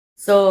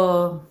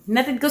So,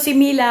 hinatid ko si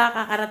Mila.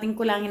 Kakarating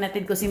ko lang,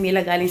 hinatid ko si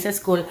Mila galing sa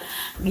school.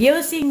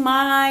 Using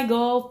my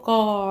golf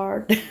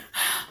cart.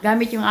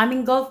 Gamit yung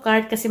aming golf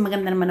cart kasi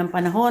maganda naman ang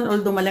panahon.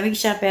 Although malamig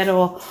siya,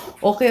 pero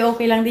okay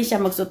lang din siya.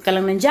 Magsuot ka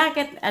lang ng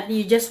jacket at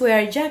you just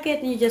wear a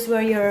jacket and you just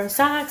wear your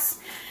socks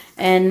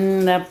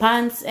and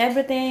pants,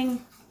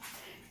 everything.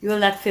 You will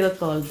not feel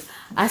cold.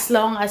 As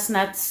long as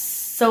not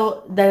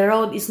so the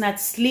road is not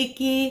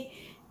slicky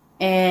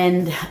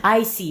and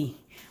icy.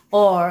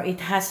 Or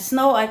it has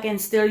snow, I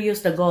can still use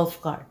the golf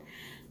cart.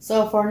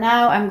 So for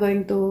now, I'm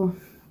going to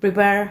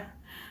prepare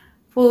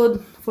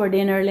food for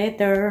dinner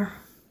later.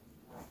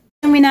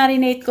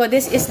 Marinate ko.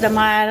 This is the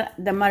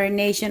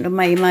marination of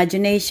my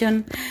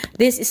imagination.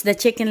 This is the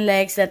chicken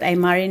legs that I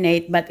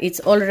marinate, but it's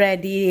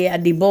already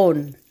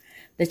deboned.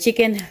 The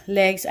chicken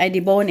legs, I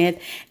debone it.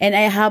 And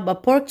I have a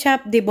pork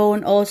chop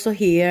debone also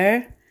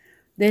here.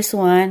 This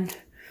one,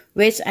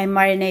 which I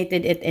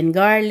marinated it in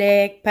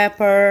garlic,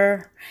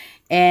 pepper,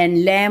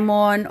 and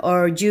lemon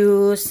or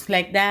juice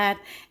like that,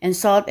 and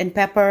salt and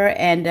pepper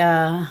and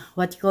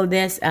what you call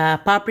this,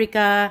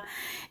 paprika.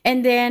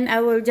 And then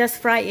I will just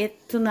fry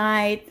it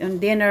tonight on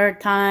dinner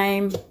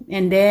time.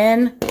 And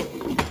then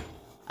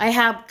I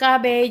have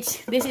cabbage.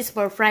 This is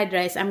for fried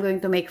rice. I'm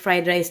going to make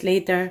fried rice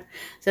later.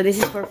 So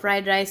this is for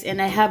fried rice, and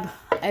I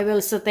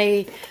will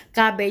saute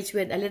cabbage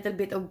with a little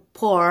bit of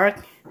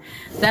pork.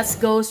 That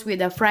goes with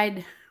the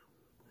fried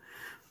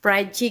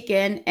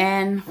chicken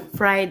and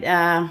fried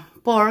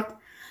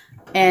pork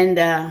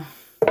and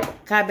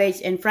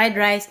cabbage and fried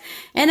rice.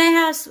 And I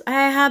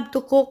have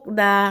to cook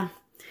the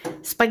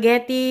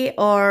spaghetti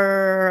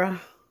or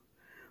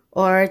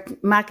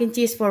mac and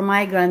cheese for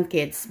my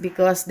grandkids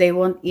because they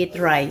won't eat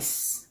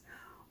rice.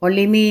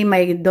 Only me,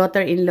 my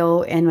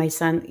daughter-in-law, and my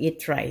son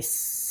eat rice.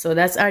 So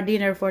that's our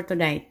dinner for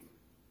tonight.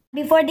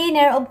 Before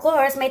dinner, of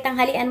course, may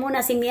tanghalian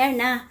muna si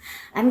Mierna.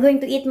 I'm going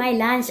to eat my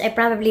lunch. I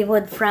probably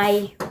would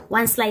fry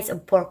 1 slice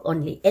of pork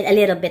only and a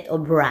little bit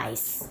of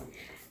rice.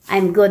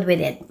 I'm good with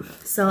it.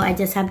 So I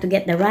just have to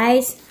get the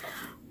rice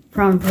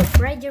from the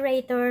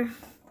refrigerator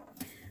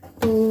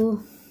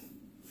to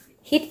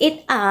heat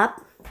it up.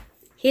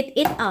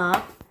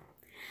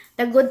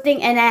 The good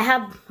thing, and I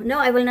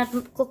will not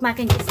cook mac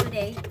and cheese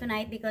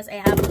tonight because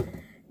I have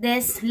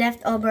this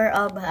leftover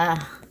of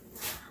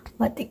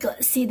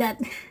see that,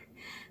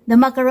 the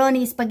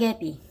macaroni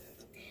spaghetti.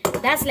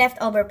 That's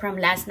leftover from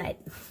last night.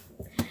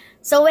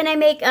 So when I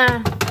make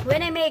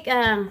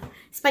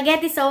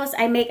spaghetti sauce,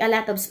 I make a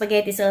lot of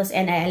spaghetti sauce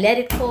and I let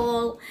it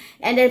cool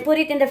and then put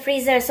it in the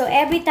freezer. So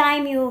every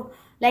time you're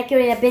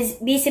a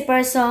busy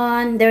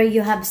person, there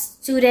you have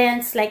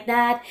students like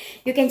that,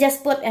 you can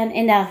just put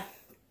in a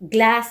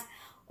glass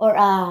or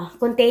a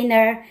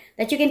container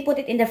that you can put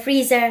it in the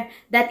freezer.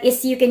 That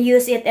is, you can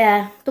use it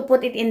to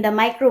put it in the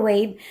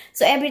microwave.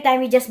 So every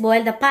time you just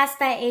boil the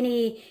pasta,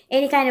 any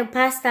kind of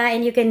pasta,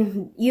 and you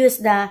can use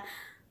the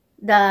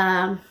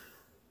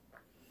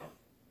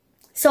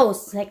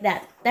sauce like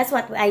that. That's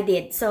what I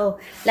did. So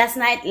last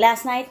night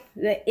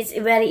it's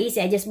very easy.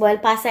 I just boil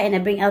pasta and I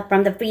bring out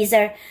from the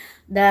freezer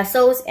the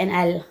sauce and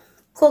I'll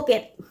cook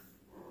it.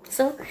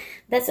 So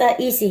that's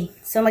easy.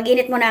 So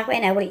mag-init muna ako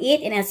and I will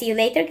eat, and I'll see you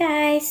later,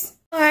 guys.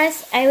 Of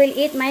course, I will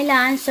eat my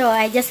lunch. So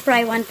I just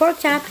fry 1 pork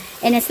chop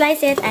and I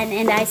slice it,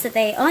 and I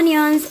saute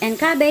onions and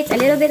cabbage, a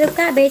little bit of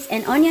cabbage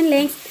and onion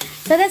links.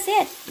 So that's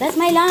it. That's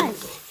my lunch.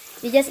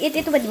 You just eat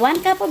it with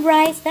 1 cup of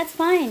rice. That's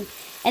fine.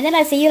 And then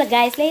I'll see you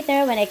guys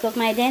later when I cook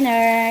my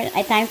dinner.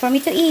 Time for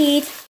me to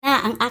eat.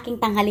 Ang aking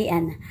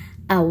tanghalian.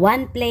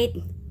 1 plate.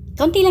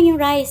 Konti lang yung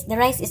rice. The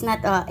rice is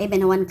not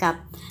even 1 cup.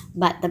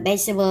 But the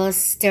vegetables,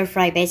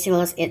 stir-fry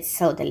vegetables, it's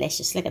so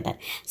delicious. Look at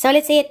that. So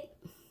let's eat.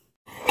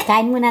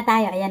 Kain muna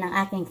tayo. Ayan ang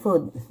aking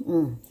food.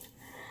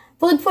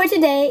 Food for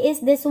today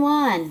is this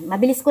one.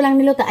 Mabilis ko lang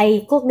niluto.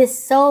 I cook this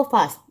so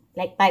fast.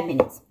 Like 5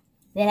 minutes.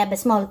 Then I have a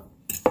small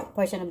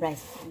portion of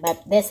rice.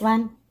 But this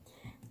one,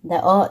 the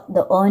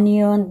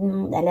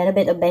onion, a little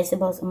bit of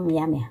vegetables.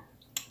 Yummy.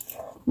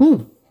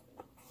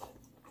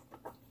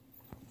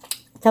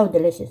 So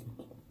delicious.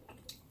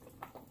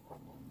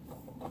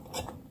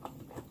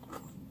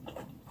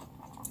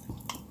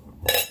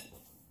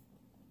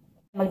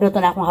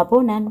 Magluto na akong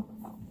hapunan.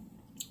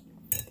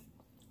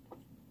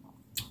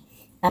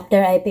 After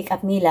I pick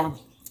up Mila,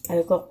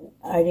 I'll cook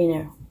our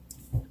dinner.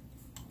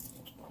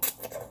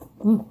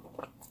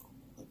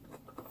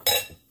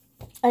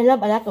 I love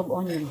a lot of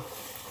onion.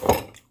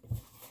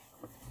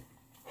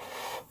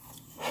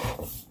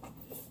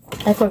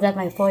 I forgot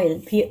my fuel.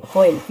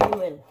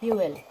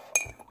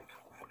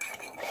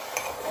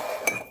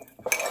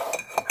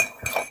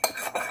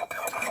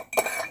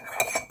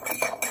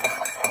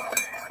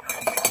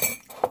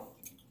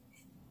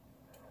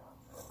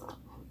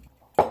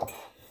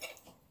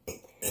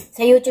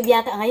 Sa YouTube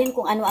yata ngayon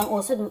kung ano ang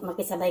uso,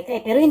 makisabay ka eh.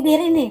 Pero hindi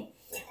rin eh.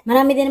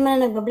 Marami din naman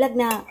na nagbablog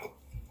na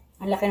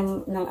ang laki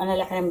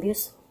ng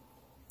views.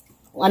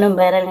 Kung anong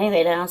viral ngayon,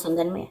 kailangan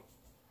sundan mo eh.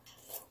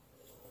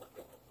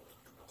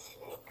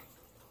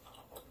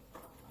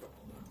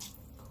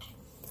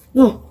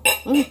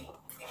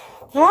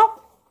 Sarap!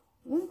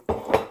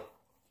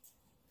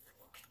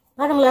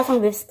 Parang lasang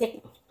beef stick.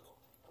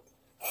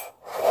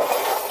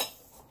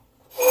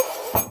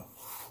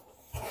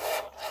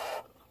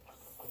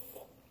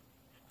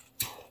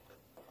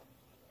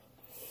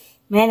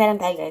 May na lang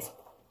tayo, guys.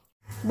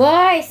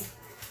 Boys!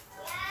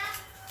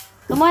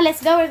 Come on,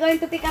 let's go. We're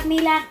going to pick up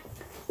Mila.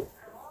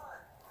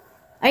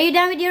 Are you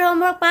done with your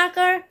homework,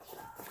 Parker?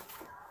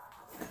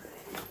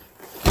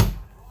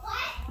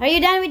 Are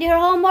you done with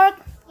your homework?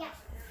 Yeah.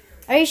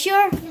 Are you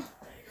sure? Yeah.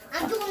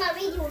 I'm doing my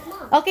reading with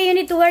Mom. Okay, you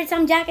need to wear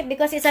some jacket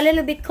because it's a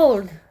little bit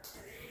cold.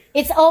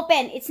 It's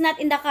open. It's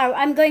not in the car.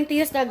 I'm going to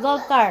use the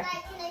golf cart.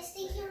 Can I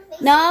stay here?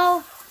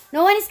 No.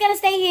 No one is gonna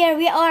stay here.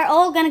 We are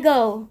all gonna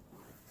go.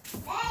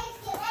 Hey,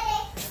 get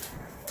ready.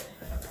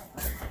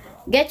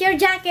 Get your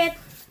jacket.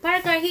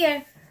 Parker,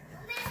 here.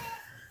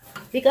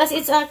 Because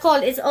it's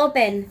cold. It's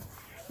open.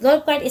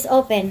 Golf cart is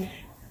open.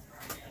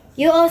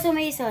 You also,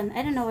 Mason.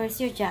 I don't know.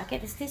 Where's your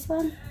jacket? Is this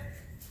one?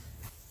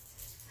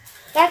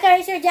 Parker,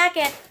 is your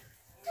jacket?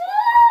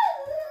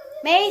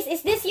 Mace, is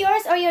this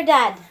yours or your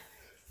dad?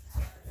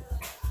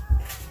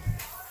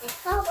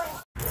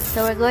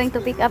 So we're going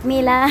to pick up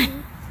Mila.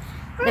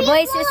 The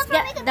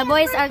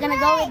boys are gonna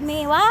go with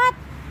me. What?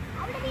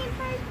 I'm gonna be in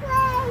first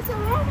place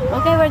already.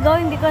 Okay, we're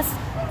going because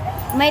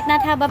we might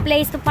not have a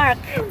place to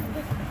park.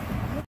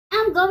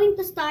 I'm going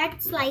to start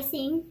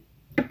slicing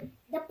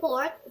the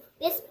pork.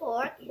 This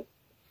pork.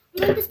 I'm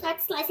going to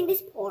start slicing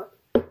this pork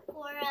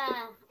for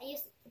I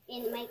use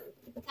in my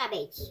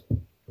cabbage.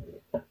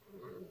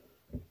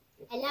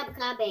 I love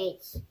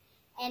cabbage,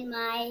 and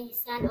my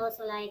son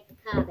also likes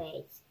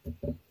cabbage.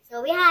 So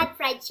we had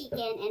fried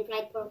chicken and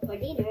fried pork for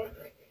dinner.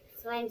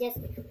 So I'm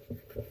just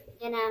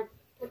gonna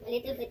put a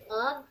little bit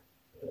of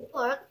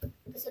pork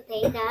to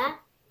saute the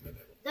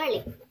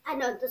garlic.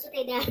 No, to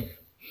saute the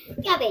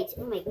cabbage.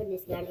 Oh my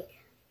goodness, garlic.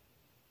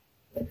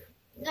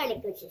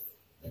 Garlic goodness.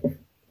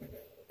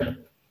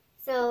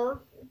 So,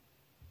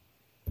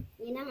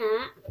 yun na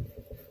nga.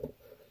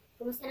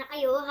 Kumusta na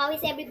kayo? How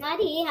is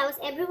everybody? How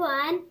is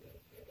everyone?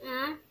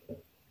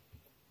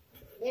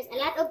 There's a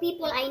lot of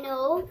people I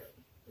know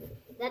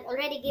that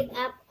already give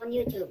up on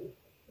YouTube.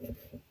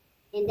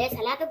 And there's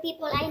a lot of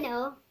people I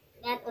know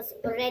that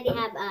already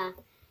have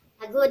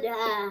a good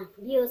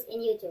views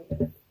in YouTube.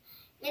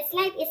 Let's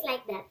life is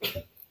like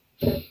that.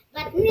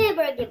 But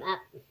never give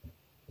up.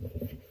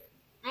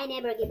 I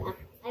never give up.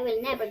 I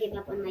will never give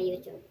up on my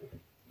YouTube.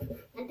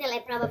 Until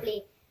I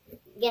probably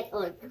get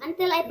old.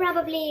 Until I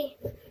probably,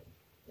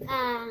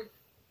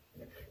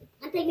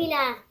 until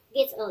Mila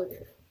gets old.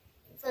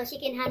 So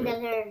she can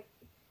handle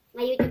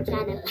my YouTube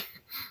channel.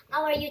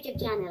 Our YouTube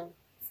channel.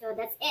 So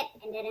that's it.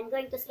 And then I'm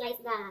going to slice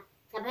the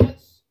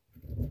cabbage.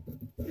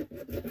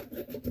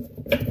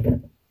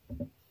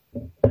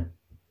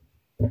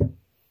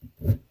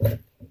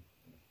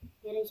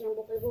 Meron siyang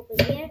bukol-bukol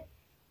here.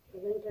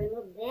 We're going to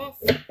remove this.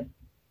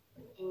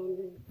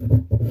 And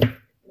this.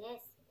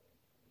 This.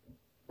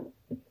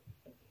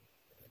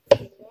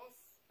 Yeah.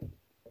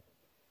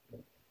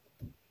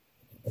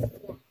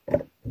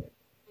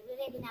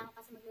 Nagre-ready na ako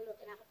kasi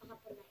magluluto na ako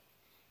kahapon na.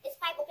 It's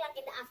 5 o'clock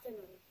in the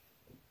afternoon.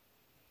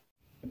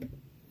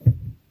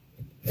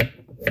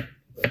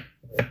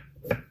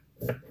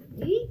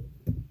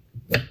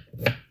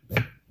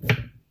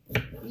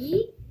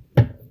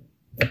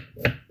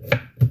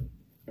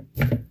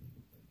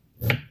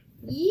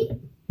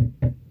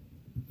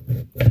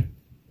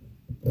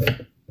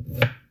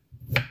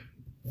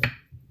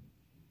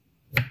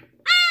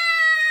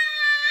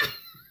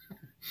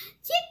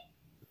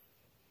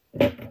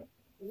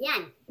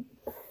 Yan.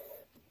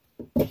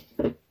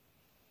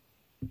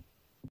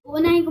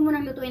 Uunahin ko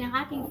munang lutuin ang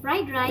aking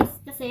fried rice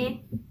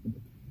kasi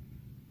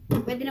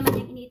pwede naman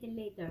yung initin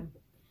later.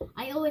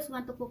 I always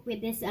want to cook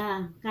with this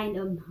kind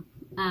of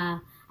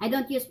I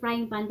don't use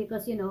frying pan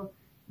because you know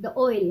the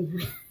oil.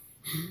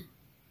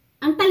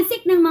 Ang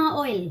talsik ng mga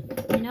oil,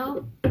 you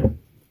know.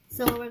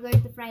 So we're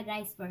going to fried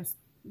rice first.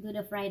 Do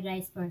the fried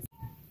rice first.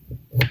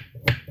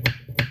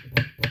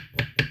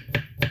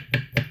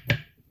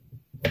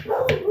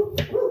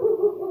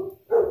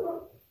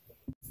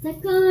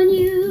 Stuck on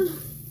you,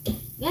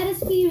 got a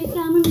spirit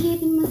coming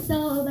deep in my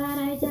soul, but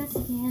I just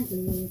can't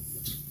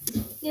lose.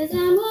 'Cause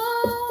I'm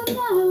on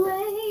my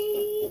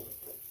way.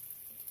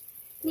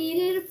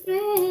 Needed a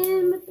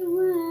friend, but the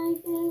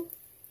one that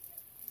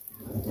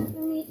took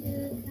me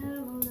to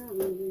come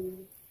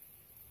along.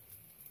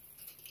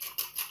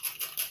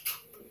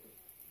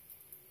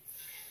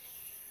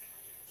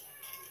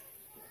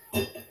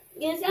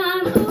 Yes,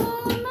 I'm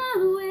on my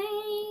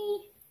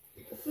way.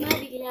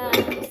 Mabigla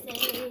ako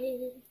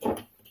say.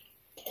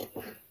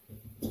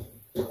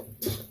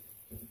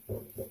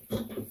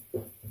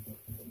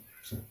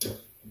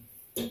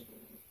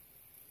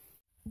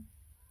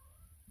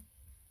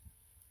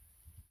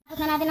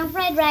 Tapos na natin ang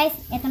fried rice.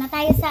 Ito na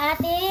tayo sa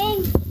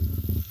ating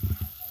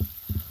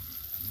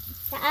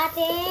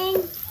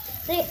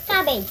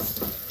cabbage.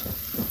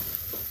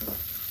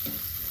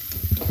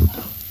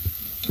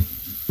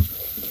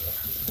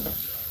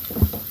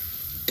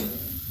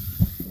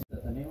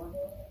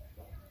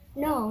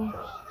 No.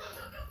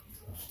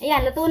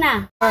 Ayan, luto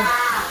na.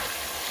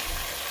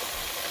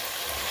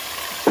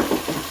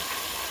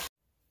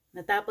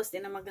 Natapos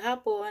din na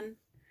maghapon.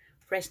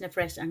 Fresh na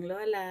fresh ang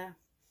lola.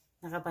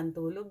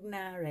 Nakapantulog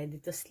na, ready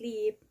to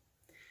sleep.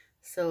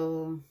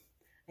 So,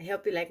 I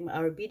hope you like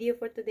our video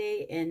for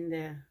today, and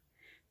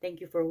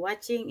thank you for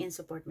watching and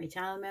support my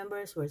channel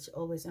members, which is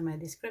always in my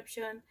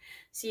description.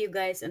 See you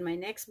guys on my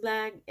next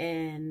vlog,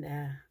 and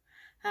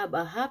have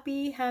a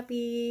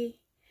happy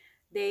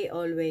day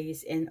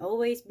always, and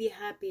always be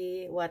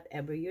happy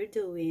whatever you're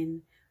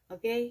doing.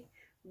 Okay?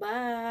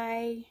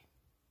 Bye!